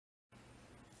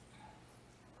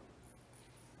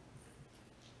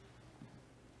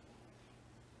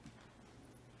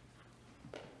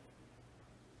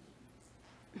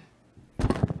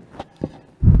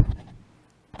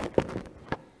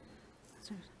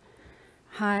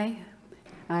Hi,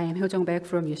 I am Hyojung Paik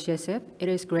from UCSF. It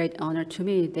is a great honor to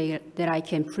me that I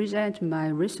can present my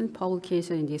recent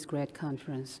publication in this great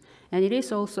conference. And it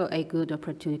is also a good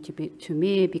opportunity to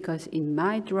me because in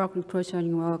my drug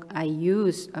repositioning work, I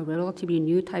use a relatively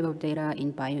new type of data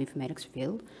in bioinformatics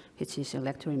field, which is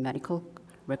electronic medical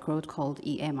record called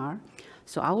EMR.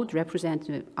 So I would represent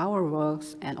our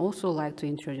works and also like to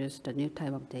introduce the new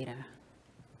type of data.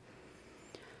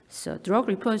 So drug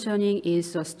repositioning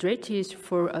is a strategy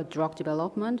for a drug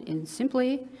development, and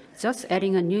simply just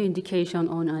adding a new indication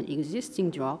on an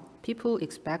existing drug, people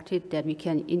expected that we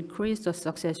can increase the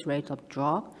success rate of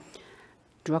drug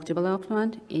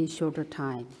development in shorter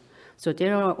time. So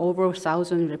there are over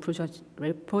 1,000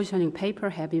 repositioning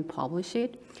papers have been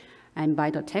published, and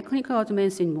by the technical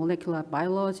advance in molecular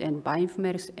biology and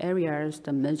bioinformatics areas,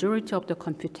 the majority of the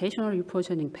computational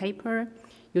repositioning paper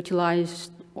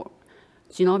utilize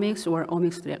genomics or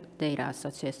omics data,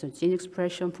 such as the gene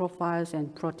expression profiles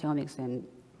and proteomics and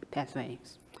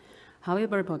pathways.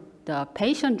 However, the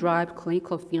patient-derived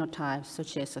clinical phenotypes,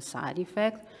 such as a side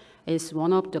effect, is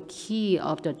one of the key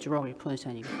of the drug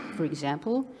repositioning. For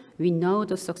example, we know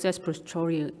the successful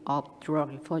story of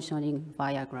drug repositioning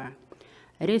Viagra.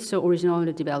 It is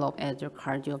originally developed as a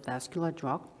cardiovascular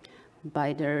drug.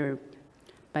 By the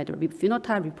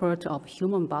phenotype report of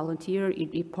human volunteer,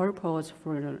 it repurposed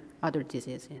for other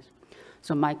diseases.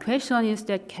 So my question is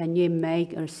that can you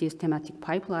make a systematic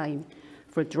pipeline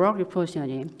for drug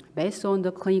repositioning based on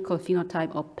the clinical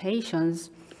phenotype of patients?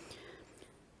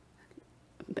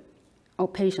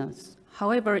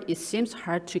 However, it seems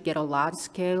hard to get a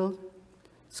large-scale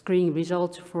screening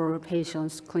results for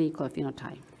patients' clinical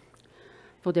phenotype.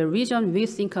 For the reason, we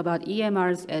think about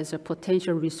EMRs as a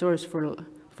potential resource for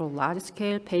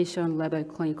large-scale patient-level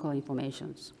clinical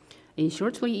information. In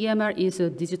shortly, EMR is a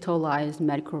digitalized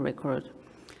medical record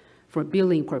for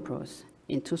billing purpose.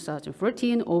 In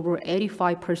 2014, over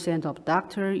 85% of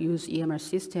doctors use EMR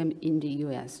system in the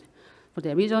US. For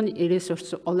that reason, it is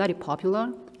already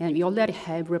popular, and we already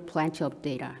have plenty of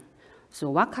data. So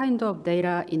what kind of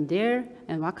data in there,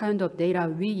 and what kind of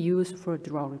data we use for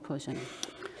drug repositioning?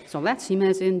 So let's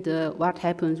imagine what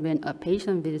happens when a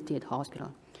patient visited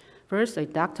hospital. First, a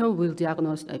doctor will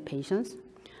diagnose a patient,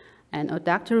 and a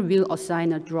doctor will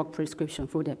assign a drug prescription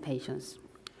for that patient.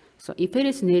 So if it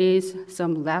is needed,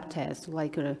 some lab tests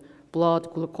like a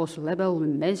blood glucose level will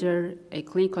measure a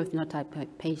clinical phenotype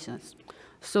of patients.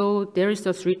 So there is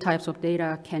the three types of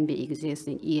data can be exist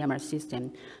in EMR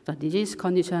system: the disease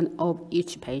condition of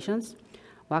each patient,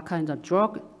 what kind of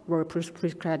drug were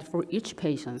prescribed for each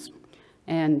patient,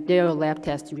 and their lab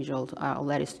test results are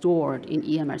already stored in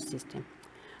EMR system.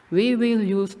 We will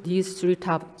use these three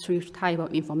type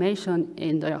of information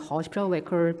in the hospital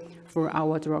record for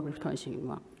our drug repositioning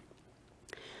work.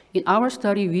 In our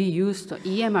study, we used the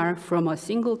EMR from a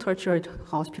single tertiary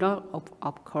hospital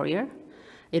of Korea.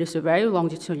 It is a very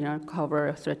longitudinal,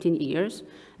 cover 13 years,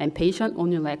 and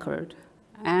patient-only record,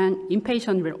 and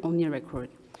inpatient-only record.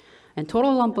 And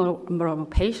total number of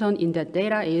patients in that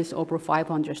data is over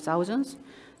 500,000.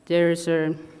 There's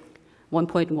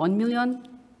 1.1 million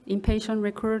inpatient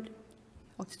record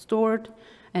stored,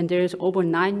 and there's over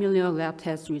 9 million lab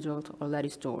test results already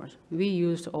stored. We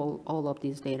used all of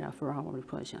these data for our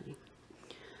repositioning.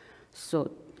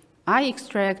 So I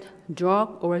extract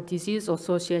drug or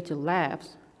disease-associated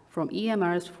labs from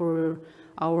EMRs for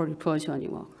our repositioning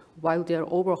work. While there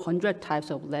are over 100 types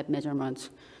of lab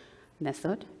measurements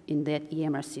method in that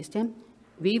EMR system,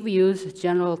 we've used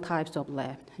general types of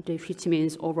lab, which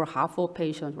means over half of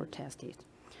patients were tested.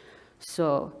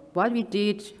 So what we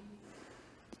did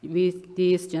with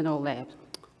these general labs,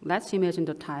 let's imagine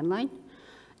the timeline.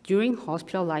 During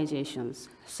hospitalizations,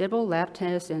 several lab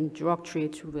tests and drug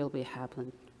treats will be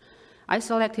happened. I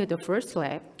selected the first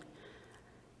lab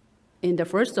in the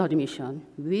first admission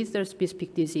with the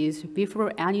specific disease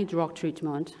before any drug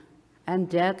treatment, and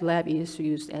that lab is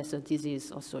used as a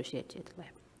disease-associated lab.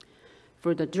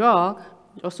 For the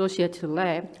drug-associated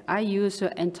lab, I use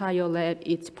the entire lab,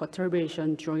 its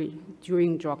perturbation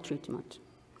during drug treatment.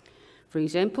 For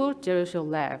example, there is a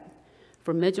lab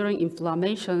for measuring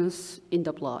inflammations in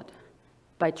the blood.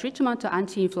 By treatment of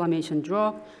anti-inflammation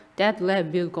drug, that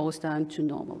lab will go down to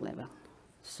normal level.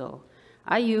 So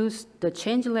I use the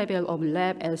change level of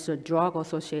lab as a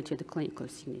drug-associated clinical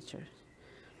signature.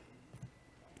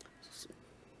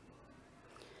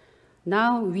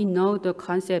 Now we know the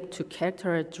concept to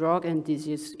characterize drug and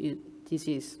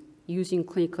disease using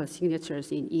clinical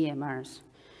signatures in EMRs.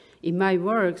 In my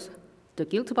works, the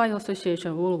guilt by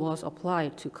association rule was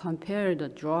applied to compare the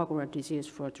drug or disease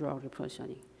for drug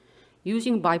repositioning.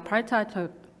 Using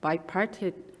bipartite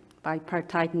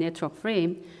bipartite network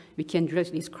frame, we can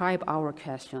just describe our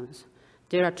questions.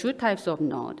 There are two types of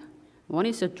node. One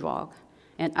is a drug,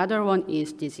 and other one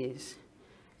is disease.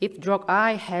 If drug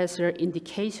I has an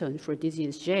indication for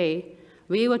disease J,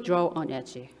 we will draw an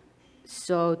edge.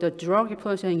 So the drug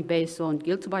repositioning based on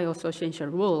guilt by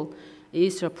association rule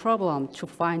is a problem to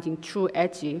finding true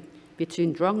edge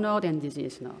between drug node and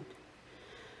disease node.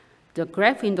 The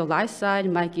graph in the right side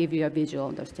might give you a visual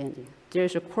understanding.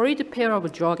 There's a correlated pair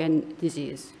of drug and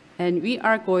disease, and we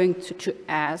are going to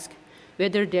ask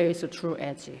whether there is a true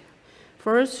edge.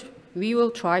 First, we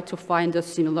will try to find a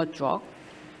similar drug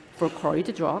for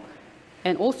correlated drug,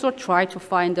 and also try to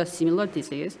find a similar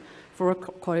disease for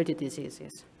correlated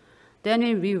diseases.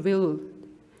 Then we will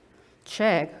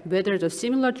check whether the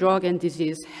similar drug and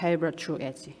disease have a true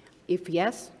edge. If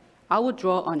yes, I will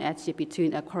draw an edge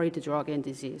between a correlated drug and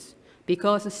disease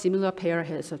because a similar pair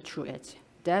has a true edge.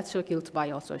 That's a guilt by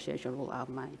association rule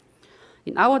outline.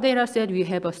 In our data set, we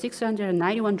have a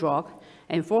 691 drug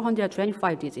and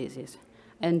 425 diseases,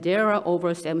 and there are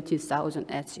over 70,000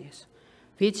 edges,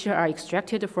 which are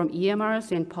extracted from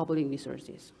EMRs and public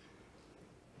resources.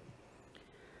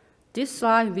 This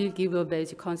slide will give a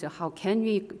basic concept how can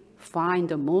we find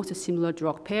the most similar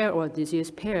drug pair or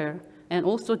disease pair, and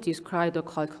also describe the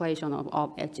calculation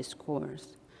of edge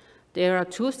scores. There are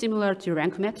two similarity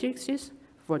rank matrices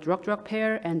for drug-drug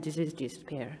pair and disease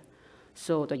pair.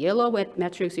 So the yellow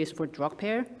matrix is for drug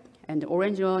pair, and the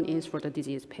orange one is for the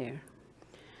disease pair.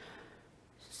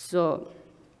 So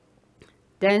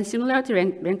then similarity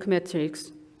rank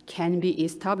matrix can be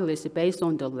established based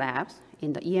on the labs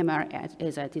in the EMR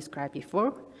as I described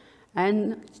before,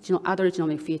 and other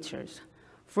genomic features.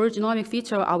 For genomic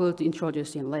feature, I will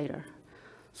introduce in later.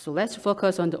 So let's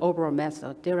focus on the overall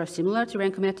method. There are similarity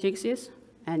rank matrices,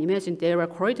 and imagine there are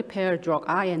correlated pair drug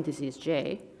I and disease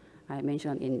J, I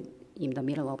mentioned in the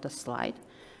middle of the slide.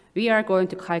 We are going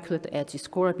to calculate the edge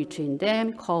score between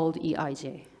them called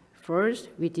EIJ. First,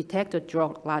 we detect the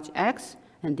drug large X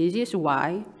and disease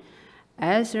Y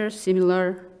as a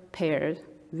similar pair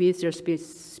with their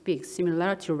specific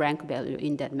similarity rank value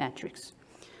in that matrix.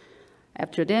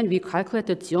 After that, we calculate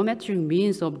the geometric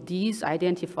means of these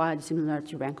identified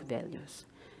similarity rank values.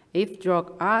 If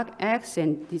drug X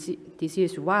and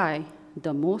disease Y,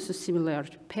 the most similar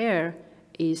pair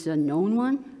is a known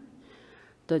one,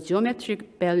 the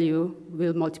geometric value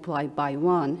will multiply by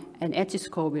 1 and edge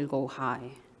score will go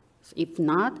high. So if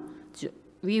not,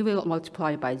 we will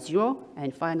multiply by 0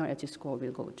 and final edge score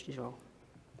will go to 0.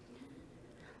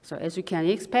 So as you can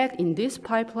expect, in this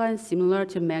pipeline,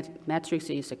 similarity matrix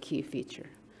is a key feature.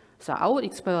 So I will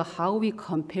explain how we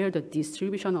compare the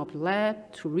distribution of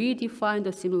lab to redefine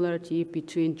the similarity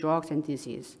between drugs and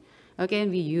disease.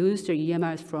 Again, we use the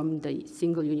EMRs from the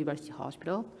single university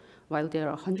hospital. While there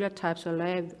are 100 types of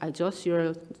labs, I just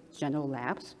use general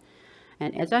labs.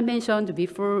 And as I mentioned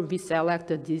before, we select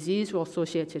the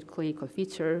disease-associated clinical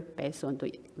feature based on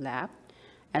the lab,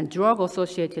 and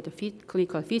drug-associated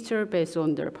clinical feature based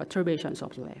on the perturbations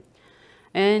of the lab.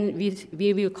 And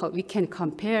we can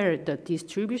compare the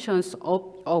distributions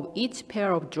of each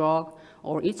pair of drug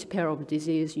or each pair of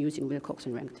disease using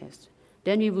Wilcoxon rank test.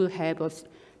 Then we will have a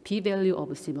p-value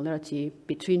of similarity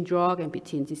between drug and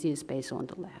between disease based on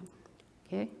the lab.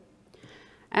 Okay?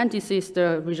 And this is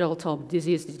the result of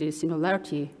disease-disease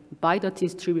similarity by the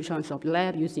distributions of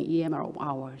lab using EMR of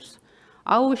ours.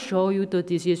 I will show you the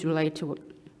disease-related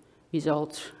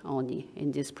results only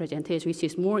in this presentation, which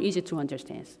is more easy to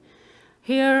understand.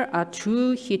 Here are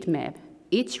two heat maps.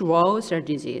 Each rows are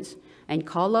disease, and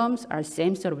columns are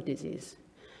same set of disease.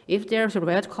 If there's a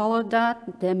red color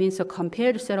dot, that means a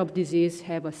compared set of disease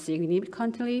have a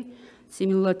significantly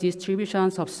similar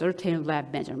distributions of certain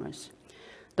lab measurements.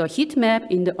 The heat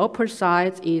map in the upper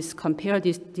side is compare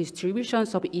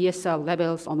distributions of ESR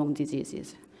levels among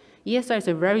diseases. ESR is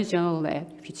a very general lab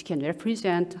which can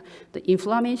represent the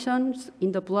inflammations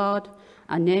in the blood,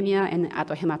 anemia, and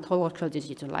other hematological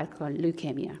diseases like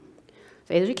leukemia.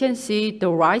 So as you can see, the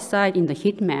right side in the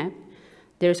heat map,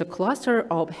 there's a cluster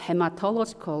of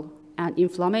hematological and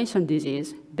inflammation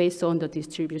disease based on the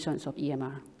distributions of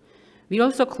EMR. We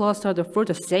also clustered for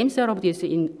the same set of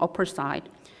disease in upper side.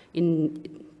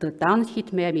 In the down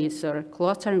heat map is a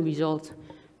clustering result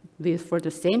for the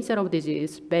same set of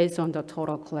disease based on the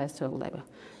total cholesterol level.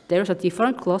 There's a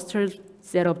different cluster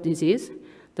set of disease.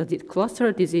 The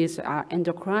cluster disease are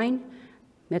endocrine,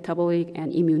 metabolic,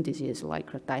 and immune disease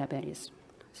like diabetes.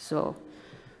 So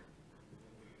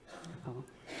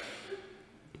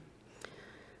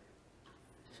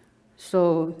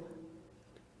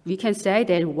we can say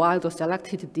that while the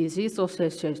selected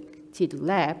disease-associated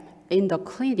lab in the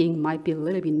clinic might be a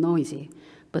little bit noisy,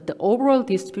 but the overall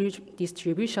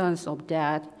distributions of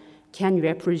that can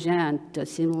represent the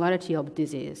similarity of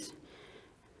disease.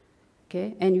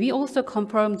 Okay, and we also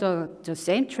confirm the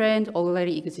same trend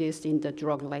already exists in the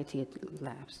drug-related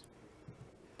labs.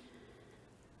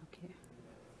 Okay.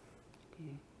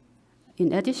 Okay.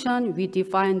 In addition, we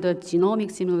define the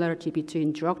genomic similarity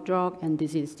between drug-drug and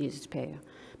disease-disease pair.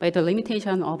 By the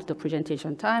limitation of the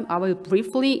presentation time, I will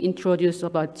briefly introduce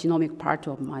about genomic part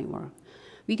of my work.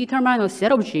 We determine a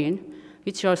set of genes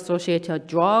which are associated with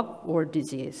drug or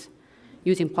disease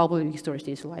using public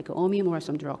resources like OMIM or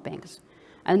some drug banks.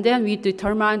 And then we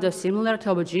determine the similarity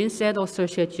of a gene set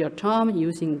associated to a term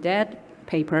using that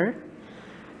paper.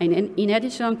 And in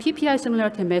addition, PPI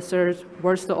similarity methods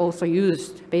were also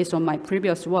used based on my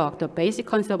previous work. The basic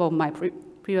concept of my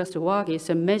previous work is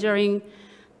measuring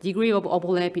degree of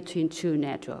overlap between two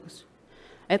networks.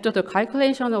 After the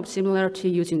calculation of similarity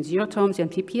using zero terms and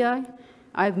PPI,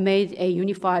 I've made a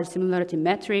unified similarity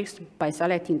matrix by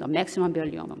selecting the maximum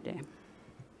value among them.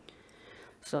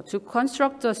 So to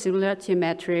construct the similarity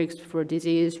matrix for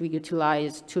disease, we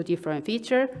utilize two different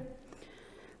features.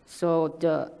 So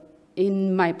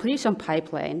in my prediction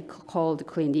pipeline called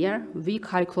ClinDR, we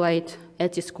calculate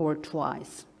edge score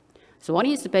twice. So one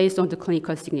is based on the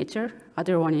clinical signature,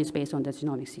 other one is based on the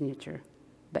genomic signature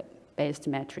based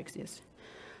matrices.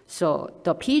 So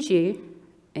the PG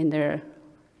in the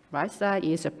right side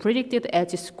is a predicted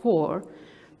edge score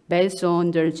based on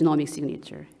the genomic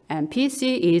signature. And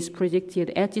PC is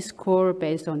predicted edge score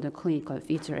based on the clinical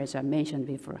feature, as I mentioned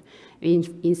before.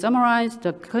 In summarize,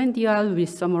 the ClinDR we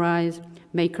summarize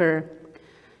maker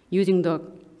using the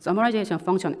summarization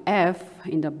function F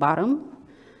in the bottom.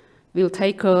 We'll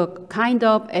take a kind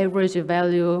of average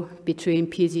value between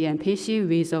PG and PC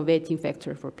with a weighting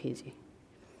factor for PG.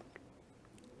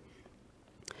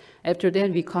 After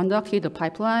that, we conducted the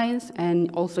pipelines and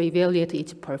also evaluated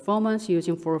its performance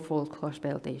using four-fold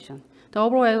cross-validation. The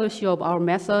overall accuracy of our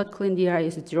method, ClinDR,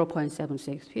 is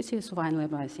 0.76, which is fine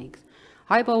level, I think.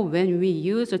 However, when we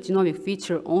use a genomic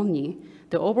feature only,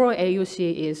 the overall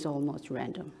AUC is almost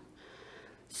random.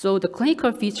 So the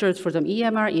clinical features for the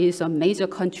EMR is a major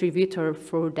contributor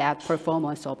for that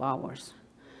performance of ours.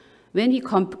 When we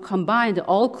combine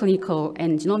all clinical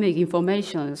and genomic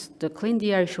informations, the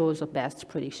ClinDR shows the best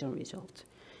prediction result.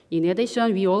 In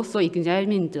addition, we also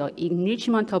examined the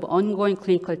enrichment of ongoing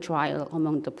clinical trial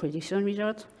among the prediction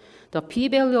results. The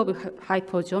p-value of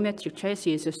hypergeometric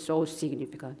traces is so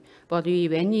significant, but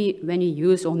when you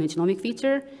use only genomic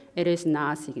feature, it is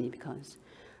not significant.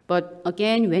 But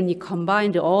again, when you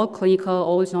combine all clinical,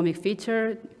 all genomic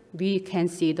feature, we can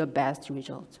see the best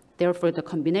result. Therefore, the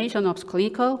combination of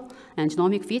clinical and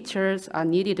genomic features are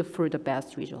needed for the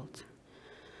best result.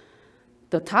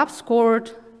 The top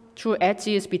scored true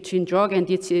edges between drug and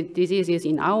diseases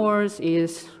in ours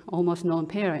is almost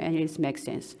non-pair, and it makes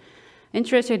sense.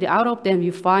 Interestingly, out of them,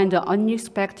 we find the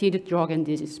unexpected drug and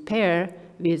disease pair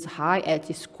with high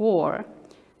edge score.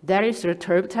 That is the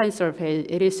terpene surface.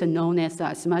 It is known as the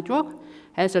ISMB drug,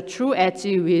 has a true edge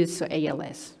with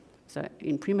ALS. So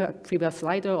in previous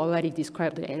slide, I already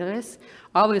described the ALS.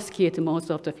 I will skip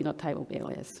most of the phenotype of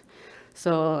ALS.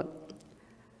 So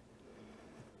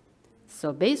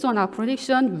based on our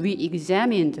prediction, we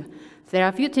examined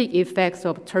therapeutic effects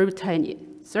of terpene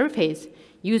surface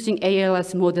using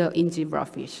ALS model in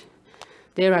zebrafish.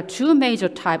 There are two major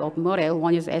types of model.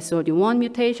 One is SOD1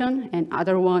 mutation, and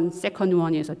second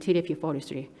one is a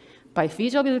TDP43. By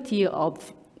feasibility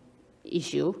of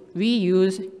issue,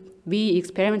 we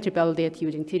experimentally validate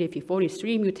using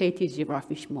TDP43 mutated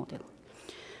zebrafish model.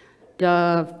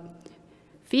 The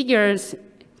figures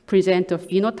present the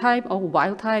phenotype of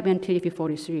wild type and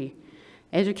TDP43.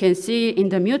 As you can see, in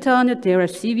the mutant, there are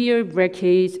severe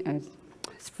breakage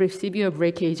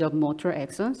of motor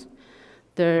axons.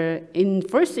 In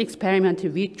first experiment,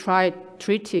 we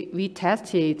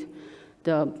tested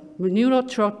the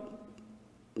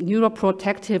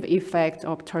neuroprotective effect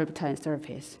of terpene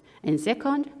surface. And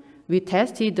second, we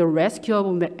tested the rescue of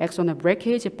axonal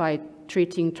breakage by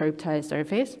treating terpene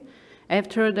surface.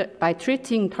 By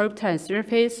treating terpene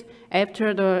surface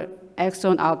after the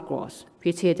axon outgrowth,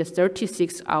 which is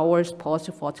 36 hours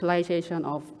post-fertilization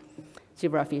of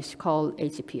zebrafish called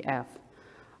HPF.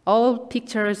 All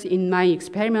pictures in my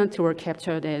experiment were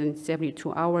captured in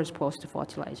 72 hours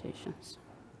post-fertilization.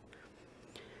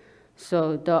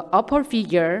 So the upper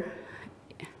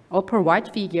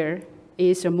white figure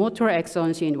is a motor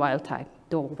axons in wild type.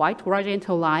 The white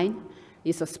horizontal line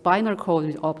is a spinal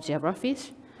cord of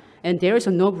zebrafish, and there is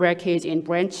no breakage in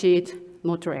branched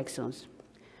motor axons.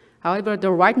 However,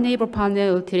 the right neighbor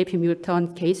panel TDP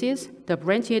mutant cases, the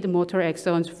branched motor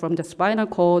axons from the spinal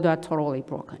cord are totally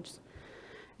broken.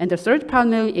 And the third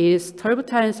panel is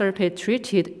turbidimethyl sulfate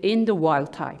treated in the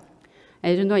wild type.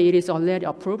 As you know, it is already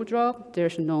approved drug,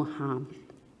 there's no harm.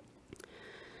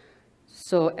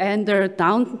 So, and the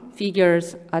down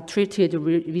figures are treated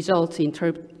result of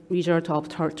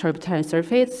turbidimethyl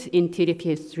sulfates in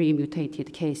TDP3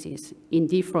 mutated cases in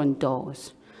different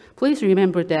doses. Please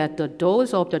remember that the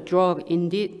dose of the drug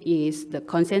indeed is the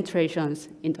concentrations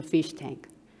in the fish tank.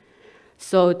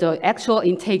 So the actual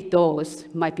intake dose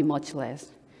might be much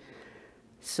less.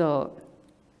 So,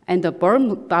 and the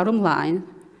bottom line,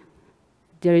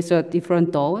 there is a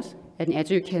different dose. And as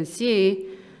you can see,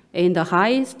 in the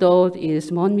highest dose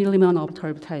is 1 millimole of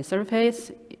turbidimethyl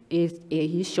sulfates.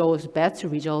 It shows best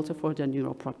results for the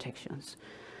neuroprotections.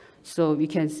 So we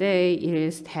can say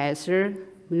it has a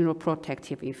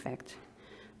neuroprotective effect.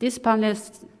 This panel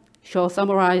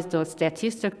summarize the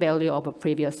statistic value of a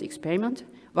previous experiment.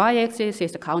 Y-axis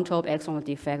is the count of axonal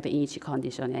defect in each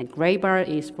condition, and gray bar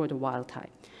is for the wild type.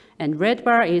 And red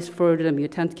bar is for the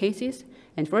mutant cases.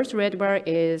 And first red bar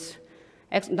is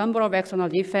number of axonal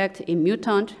defect in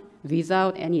mutant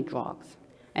without any drugs.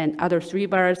 And other three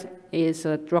bars is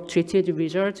a drug-treated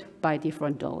result by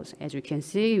different dose. As you can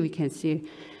see, we can see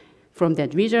from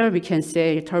that result, we can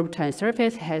say turbidimethyl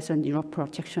sulfate has a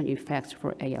neuroprotection effect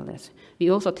for ALS. We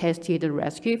also tested the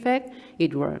rescue effect,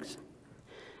 it works.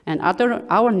 And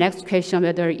our next question,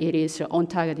 whether it is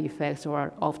on-target effects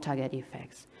or off-target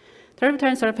effects.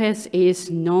 Turbidimethyl sulfate is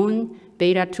known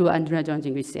beta-2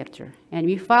 androgen receptor, and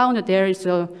we found that there is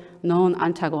a known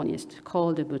antagonist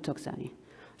called butoxamine.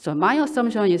 So my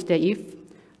assumption is that if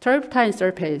turbidimethyl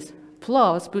sulfate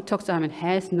plus butoxamine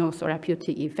has no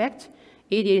therapeutic effect,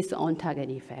 it is on-target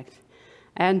effect.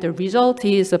 And the result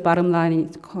is, the bottom line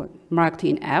is marked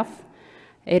in F.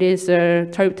 It is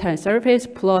turbidimethyl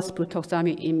sulfate plus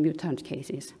butoxamine in mutant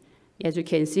cases. As you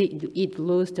can see, it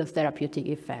loses the therapeutic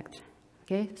effect.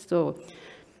 Okay,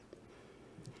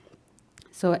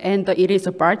 and it is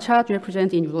a bar chart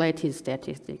representing related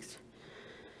statistics.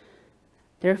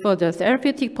 Therefore, the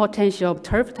therapeutic potential of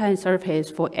turbidimethyl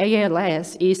sulfate for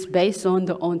ALS is based on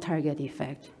the on-target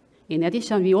effect. In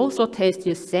addition, we also tested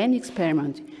the same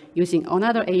experiment using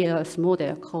another ALS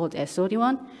model called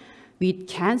SOD1. We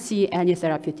can't see any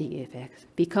therapeutic effects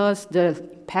because the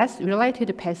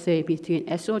related pathway between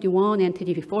SOD1 and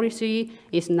TDP43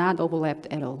 is not overlapped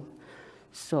at all.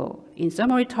 So, in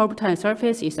summary, turbidimethyl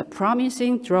sulfate is a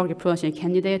promising drug repositioning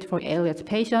candidate for ALS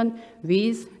patients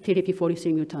with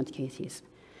TDP43 mutant cases.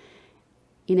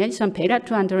 In addition, beta-2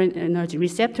 adrenergic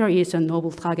receptor is a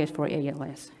novel target for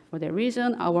ALS. For that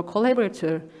reason, our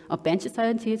collaborator, a bench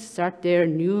scientist, start their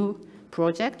new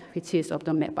project, which is of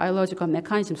the biological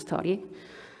mechanism study.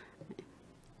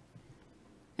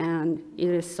 And it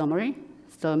is summary.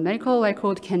 So medical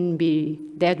records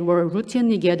that were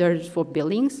routinely gathered for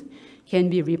billings can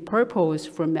be repurposed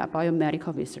for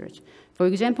biomedical research. For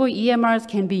example, EMRs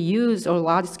can be used or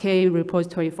large-scale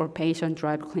repository for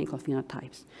patient-derived clinical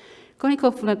phenotypes.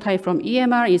 Clinical phenotype from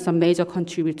EMR is a major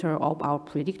contributor of our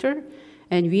predictor,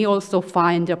 and we also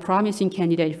find a promising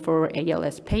candidate for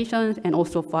ALS patients and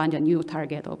also find a new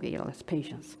target of ALS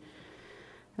patients.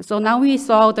 So now we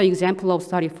saw the example of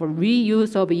study for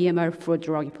reuse of EMR for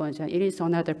drug repositioning. It is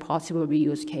another possible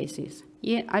reuse cases.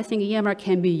 I think EMR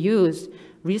can be used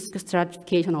risk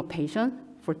stratification of patients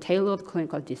for tailored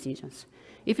clinical decisions.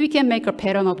 If we can make a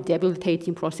pattern of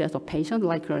debilitating process of patients,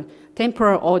 like a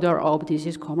temporal order of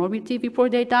disease comorbidity before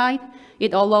they die,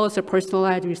 it allows a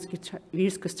personalized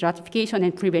risk stratification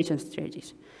and prevention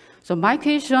strategies. So my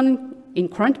question in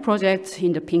current projects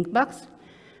in the pink box,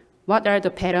 what are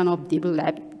the pattern of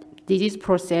disease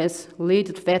process lead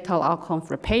to fatal outcome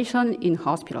for patients in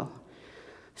hospital?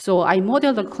 So I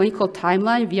modeled the clinical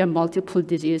timeline via multiple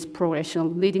disease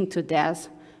progression leading to death,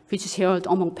 which is shared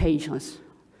among patients.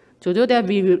 To do that,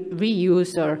 we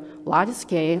reuse a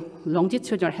large-scale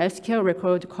longitudinal healthcare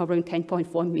record covering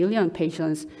 10.4 million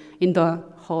patients in the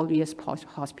whole US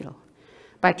hospital.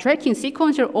 By tracking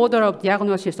sequential order of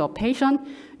diagnosis of patients,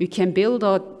 we can build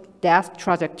a death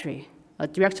trajectory, a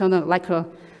directional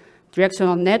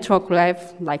network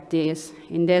graph like this.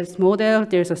 In this model,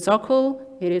 there's a circle,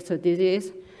 it is a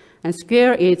disease, and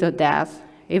square is a death.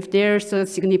 If there's a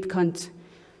significant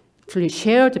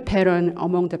shared pattern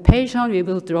among the patient, we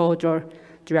will draw the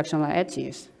directional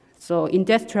edges. So in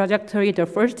that trajectory, the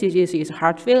first disease is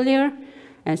heart failure,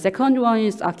 and second one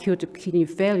is acute kidney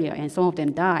failure, and some of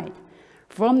them died.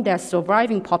 From that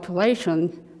surviving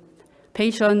population,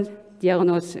 patients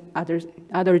diagnosed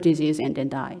other disease and then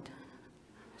died.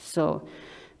 So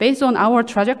Based on our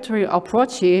trajectory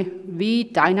approach, we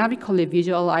dynamically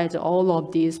visualize all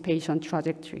of these patient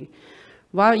trajectory.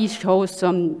 While it shows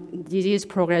some disease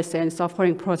progress and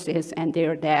suffering process and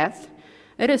their death,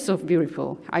 it is so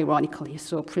beautiful, ironically.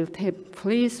 So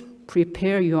please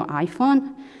prepare your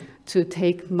iPhone to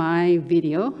take my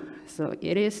video. So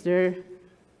it is there.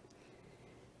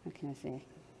 What can I say?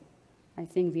 I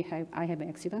think I have an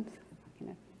accident.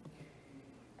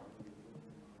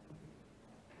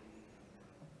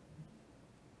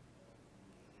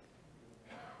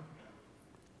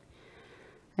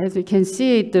 As you can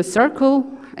see, the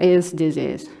circle is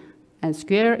disease, and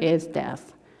square is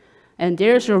death. And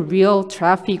there's a real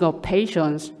traffic of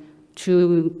patients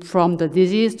from the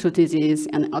disease to disease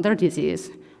and other disease,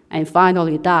 and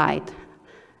finally died.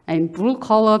 And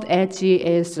blue-colored edge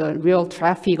is a real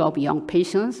traffic of young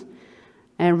patients,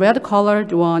 and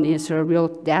red-colored one is a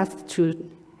real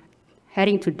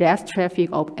heading to death traffic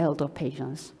of elder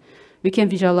patients. We can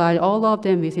visualize all of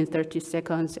them within 30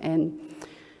 seconds, and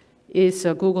it's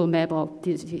a Google map of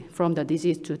disease, from the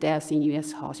disease to death in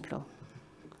US hospital.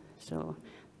 So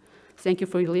thank you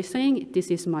for listening. This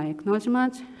is my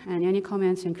acknowledgement, and any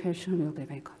comments and questions will be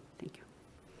welcome.